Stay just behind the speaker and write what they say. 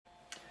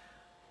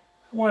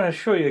I want to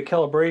show you a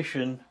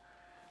calibration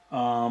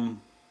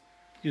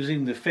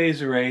using the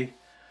phase array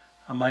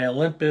on my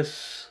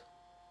Olympus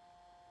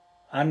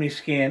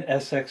OmniScan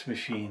SX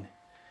machine.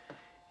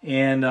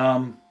 And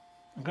I'm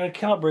going to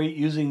calibrate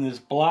using this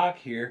block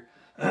here,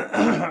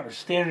 or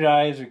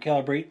standardize or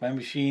calibrate my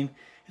machine.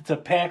 It's a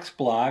PAX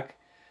block,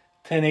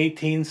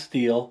 1018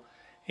 steel,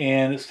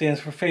 and it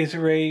stands for phase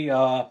array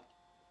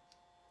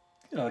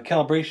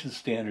calibration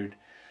standard.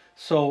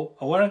 So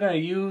what I'm going to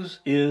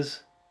use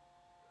is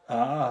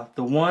the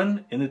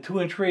 1 and the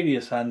 2-inch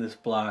radius on this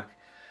block.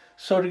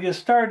 So to get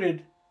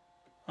started,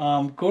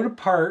 go to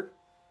part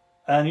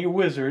on your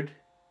wizard,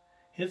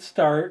 hit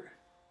start,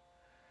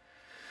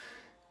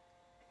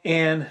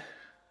 and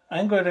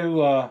I'm going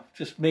to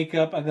just make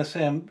up, I'm going to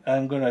say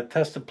I'm going to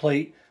test a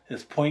plate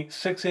that's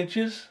 0.6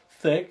 inches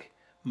thick,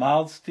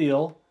 mild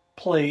steel,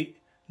 plate,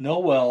 no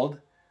weld,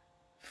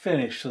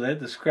 finish. So that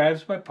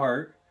describes my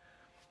part.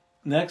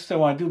 Next I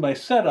want to do my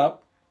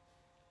setup.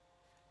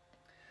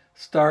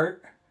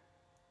 Start,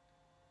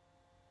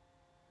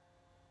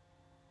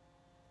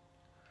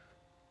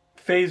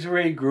 phase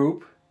array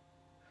group,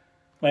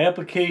 my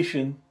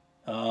application,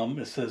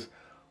 it says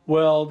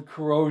weld,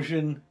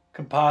 corrosion,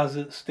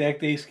 composite,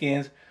 stacked A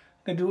scans.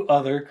 I'm going to do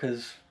other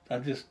because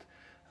I'm just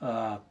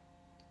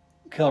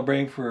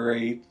calibrating for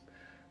a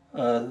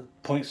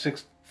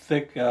 0.6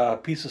 thick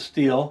piece of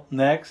steel.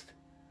 Next,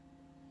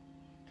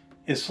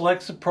 it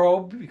selects the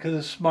probe because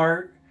it's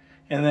smart,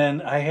 and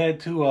then I had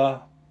to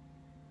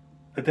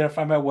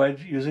identify my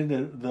wedge using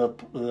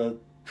the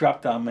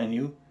drop down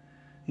menu.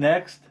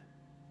 Next,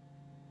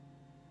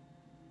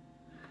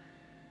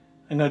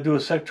 I'm going to do a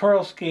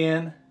sectorial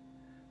scan.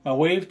 My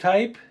wave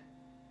type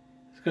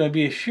is going to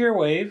be a shear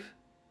wave,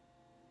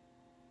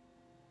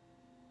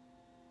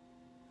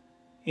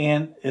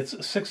 and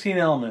it's 16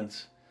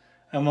 elements.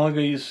 I'm only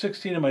going to use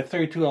 16 of my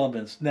 32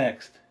 elements.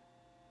 Next,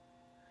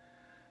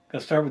 I'm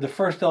going to start with the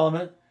first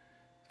element.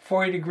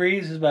 40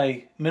 degrees is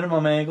my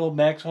minimum angle,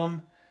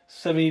 maximum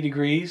 70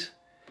 degrees,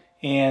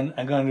 and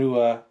I'm going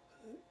to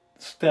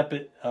step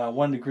it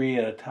 1 degree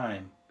at a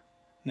time.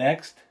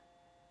 Next,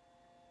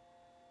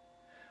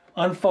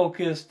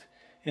 unfocused,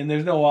 and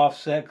there's no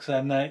offset because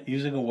I'm not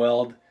using a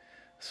weld,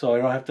 so I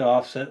don't have to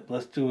offset.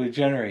 Let's do a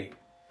generate.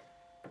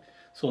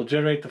 So we'll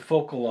generate the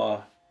focal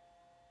law.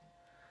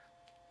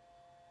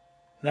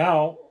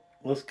 Now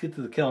let's get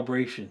to the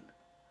calibration.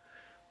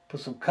 Put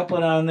some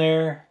coupling on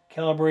there,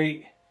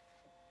 calibrate,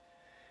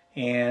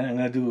 and I'm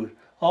going to do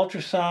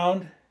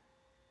ultrasound.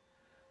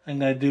 I'm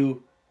going to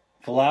do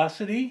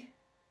velocity,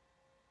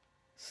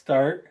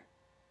 start.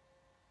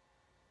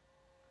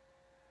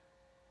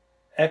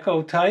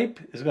 Echo type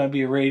is going to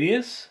be a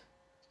radius.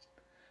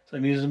 So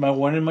I'm using my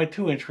 1 and my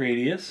 2-inch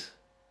radius.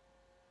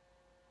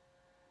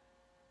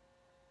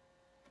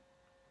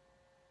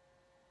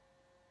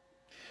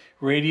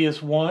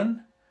 Radius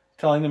 1,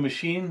 telling the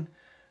machine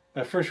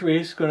my first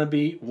radius is going to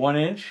be 1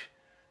 inch.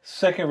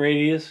 Second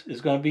radius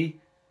is going to be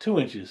 2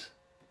 inches.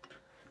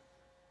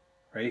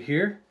 Right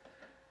here.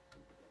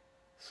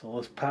 So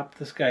let's pop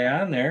this guy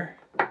on there.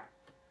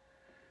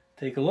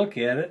 Take a look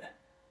at it.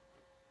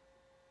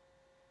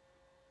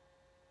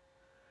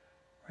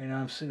 Right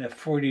now I'm sitting at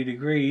 40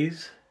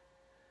 degrees.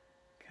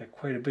 Got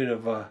quite a bit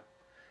of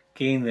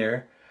gain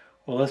there.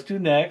 Well, let's do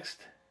next.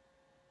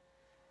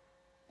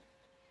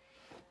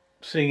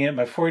 I'm sitting at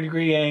my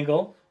 40-degree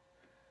angle.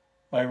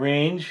 My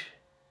range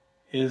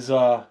is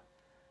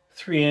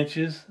 3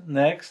 inches.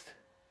 Next.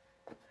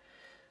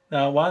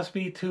 Now it wants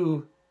me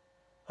to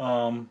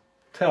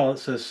tell, it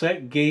says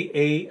set gate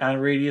A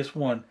on radius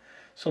 1.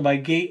 So my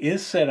gate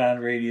is set on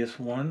radius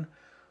 1.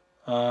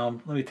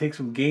 Let me take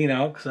some gain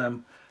out because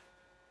I'm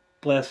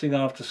blasting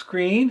off the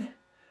screen.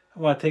 I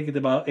want to take it to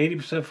about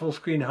 80% full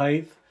screen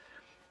height.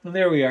 And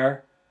there we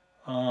are.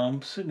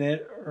 Sitting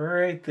at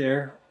right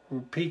there. We're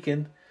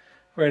peaking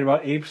right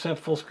about 80%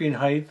 full screen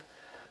height.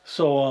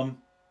 So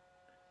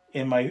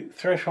and my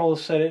threshold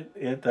is set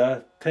at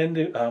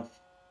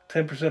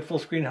 10% full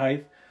screen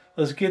height.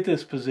 Let's get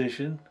this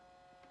position.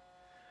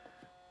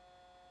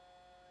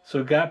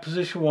 So got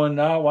position 1.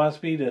 Now it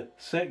wants me to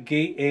set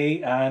gate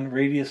A on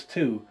radius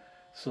 2.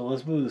 So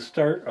let's move the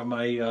start of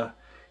my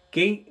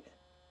gate.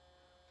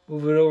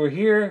 Move it over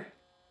here.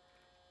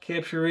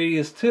 Capture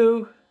radius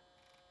 2.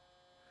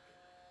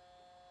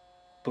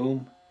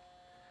 Boom.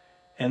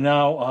 And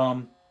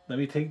now let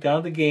me take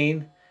down the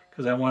gain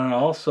because I want to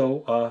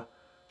also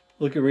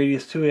look at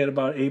radius 2 at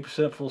about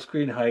 8% full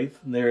screen height.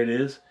 And there it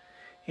is.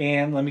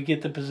 And let me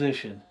get the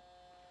position.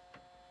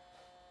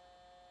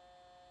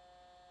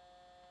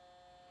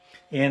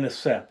 And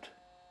accept.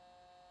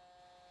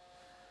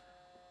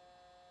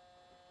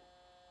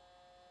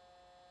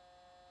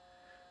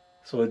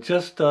 So it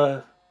just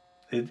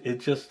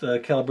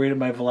calibrated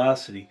my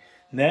velocity.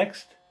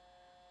 Next,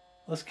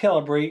 let's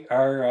calibrate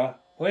our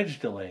wedge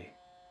delay.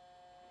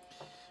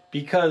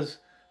 Because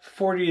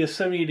 40 to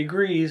 70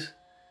 degrees,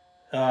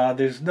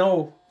 there's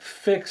no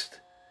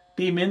fixed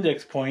beam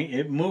index point.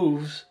 It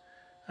moves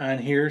on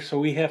here, so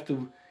we have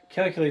to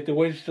calculate the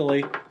wedge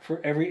delay for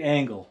every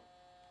angle.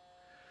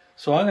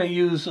 So I'm going to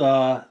use,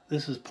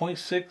 this is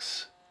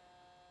 0.6,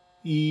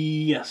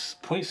 yes,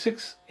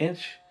 0.6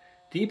 inch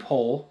deep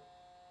hole.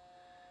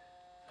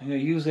 I'm going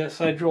to use that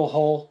side drill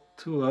hole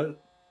to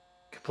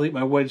complete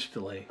my wedge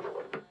delay.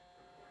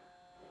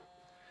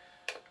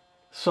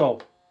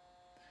 So,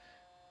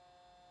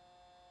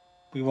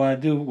 we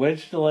want to do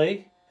wedge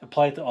delay,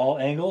 apply it to all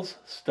angles,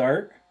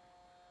 start.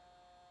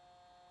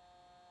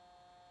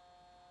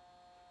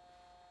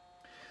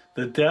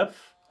 The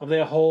depth of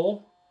that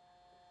hole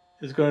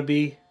is going to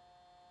be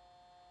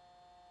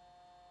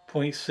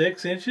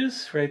 0.6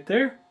 inches right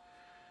there.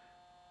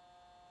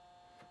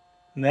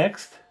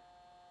 Next,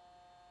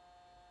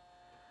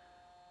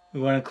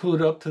 we want to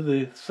include up to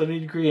the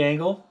 70-degree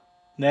angle.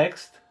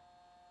 Next,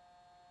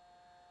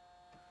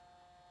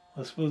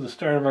 let's move the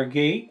start of our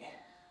gate.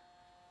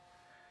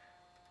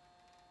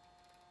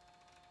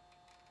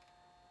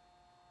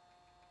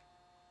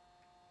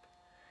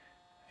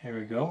 Here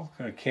we go.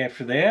 Going to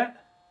capture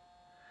that.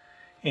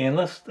 And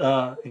let's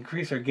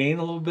increase our gain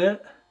a little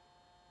bit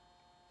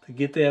to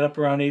get that up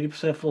around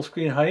 80% full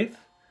screen height.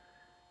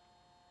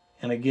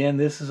 And again,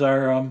 this is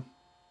our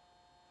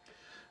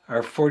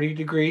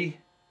 40-degree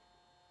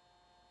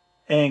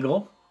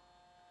angle.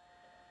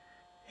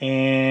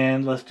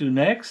 And let's do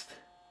next.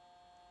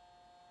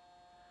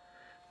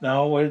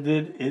 Now what it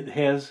did, it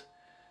has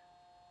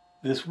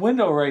this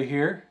window right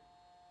here.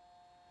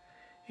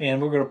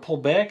 And we're going to pull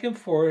back and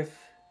forth.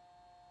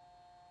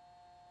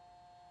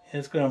 And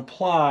it's going to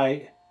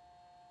apply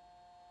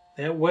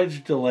that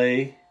wedge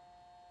delay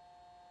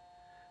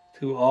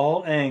to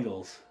all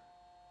angles.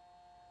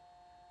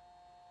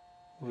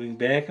 Moving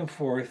back and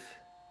forth,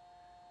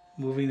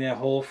 moving that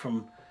hole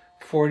from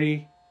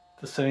 40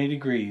 to 70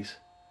 degrees.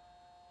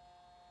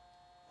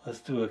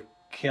 Let's do an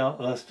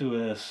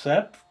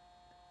accept,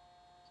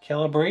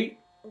 calibrate.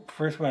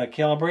 First we want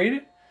to calibrate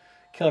it,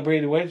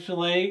 calibrate the wedge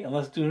delay, and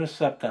let's do an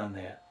accept on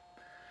that.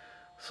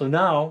 So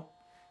now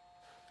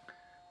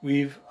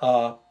we've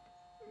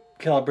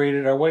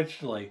calibrated our wedge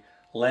delay.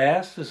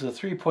 Last is a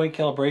 3-point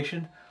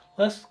calibration.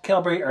 Let's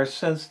calibrate our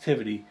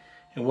sensitivity.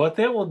 And what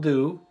that will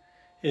do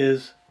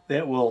is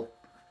that will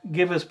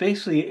give us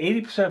basically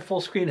 80%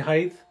 full screen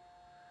height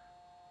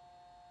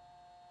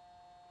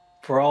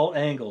for all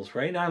angles.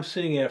 Right now I'm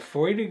sitting at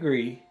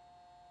 40-degree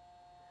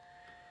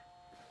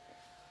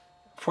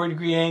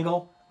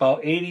angle,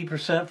 about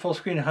 80% full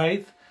screen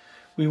height.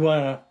 We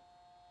want to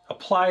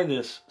apply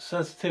this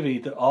sensitivity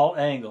to all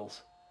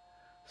angles.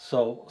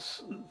 So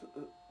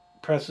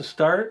press the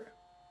start.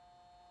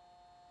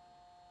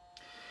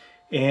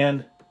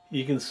 And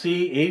you can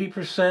see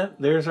 80%,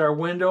 there's our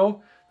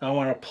window. Now I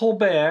want to pull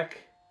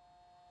back.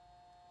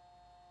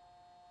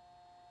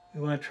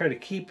 We want to try to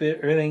keep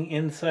everything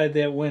inside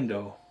that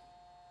window.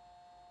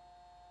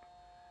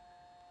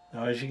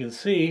 Now as you can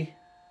see,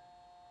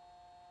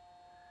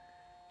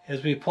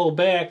 as we pull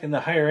back in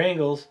the higher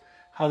angles,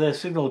 how that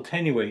signal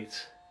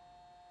attenuates.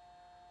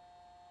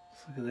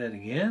 Let's look at that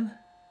again.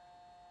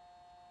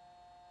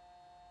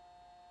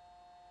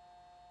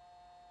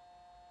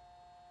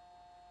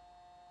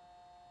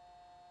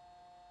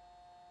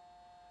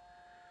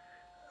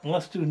 And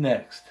let's do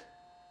next.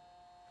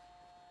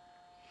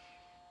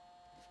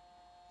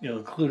 You'll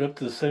include up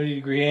to the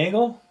 70-degree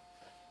angle.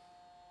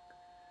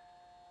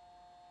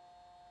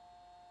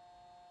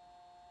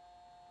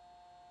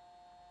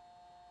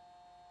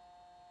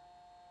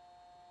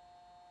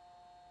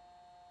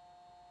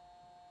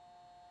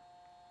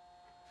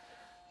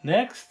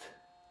 Next,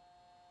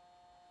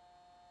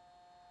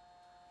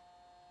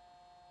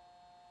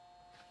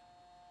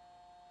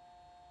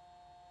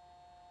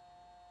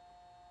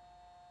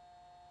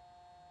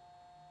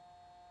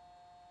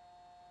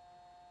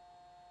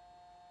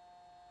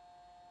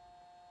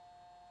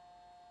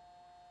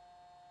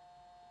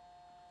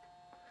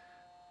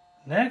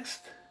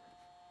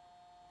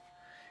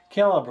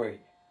 calibrate.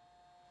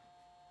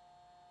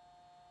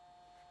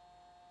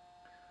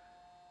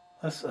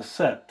 Let's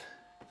accept.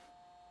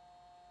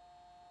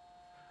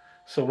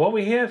 So what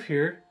we have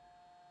here,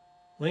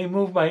 let me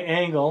move my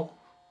angle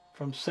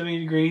from 70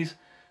 degrees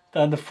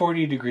down to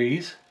 40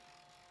 degrees.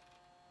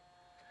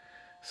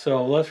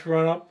 So let's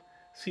run up,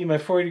 see my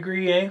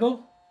 40-degree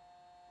angle?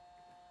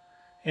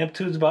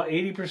 Amplitude's about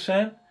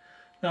 80%.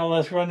 Now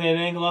let's run that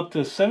angle up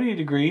to 70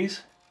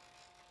 degrees.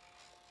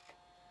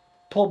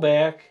 Pull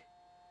back.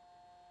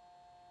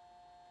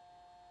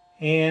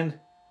 And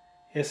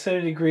at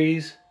 70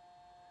 degrees,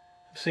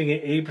 I'm seeing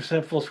at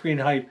 80% full screen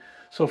height.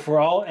 So for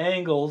all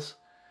angles,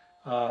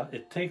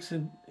 it takes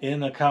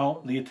in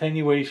account the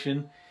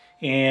attenuation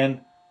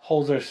and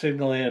holds our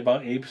signal at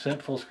about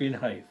 80% full screen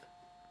height.